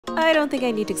I don't think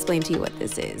I need to explain to you what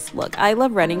this is. Look, I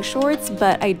love running shorts,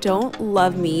 but I don't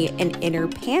love me an inner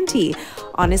panty.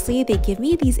 Honestly, they give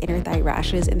me these inner thigh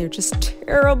rashes and they're just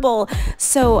terrible.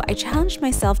 So I challenged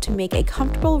myself to make a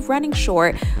comfortable running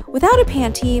short without a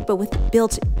panty, but with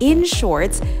built-in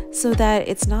shorts so that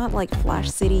it's not like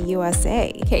Flash City,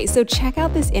 USA. Okay, so check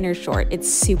out this inner short.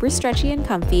 It's super stretchy and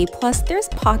comfy, plus there's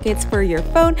pockets for your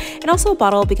phone and also a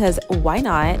bottle because why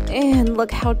not? And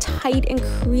look how tight and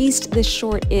creased this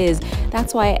short is.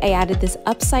 That's why I added this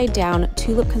upside down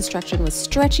tulip construction with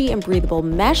stretchy and breathable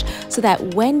mesh so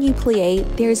that when you plie,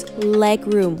 there's leg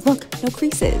room. Look, no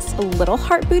creases. A little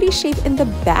heart booty shape in the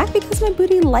back because my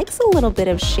booty likes a little bit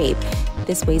of shape.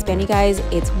 This waistband, you guys,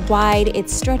 it's wide,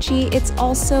 it's stretchy, it's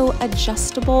also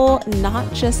adjustable,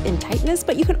 not just in tightness,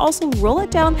 but you can also roll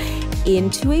it down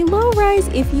into a low rise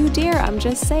if you dare. I'm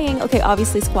just saying. Okay,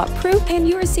 obviously squat proof, and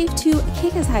you are safe to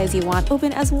kick as high as you want,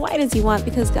 open as wide as you want,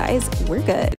 because guys, we're good.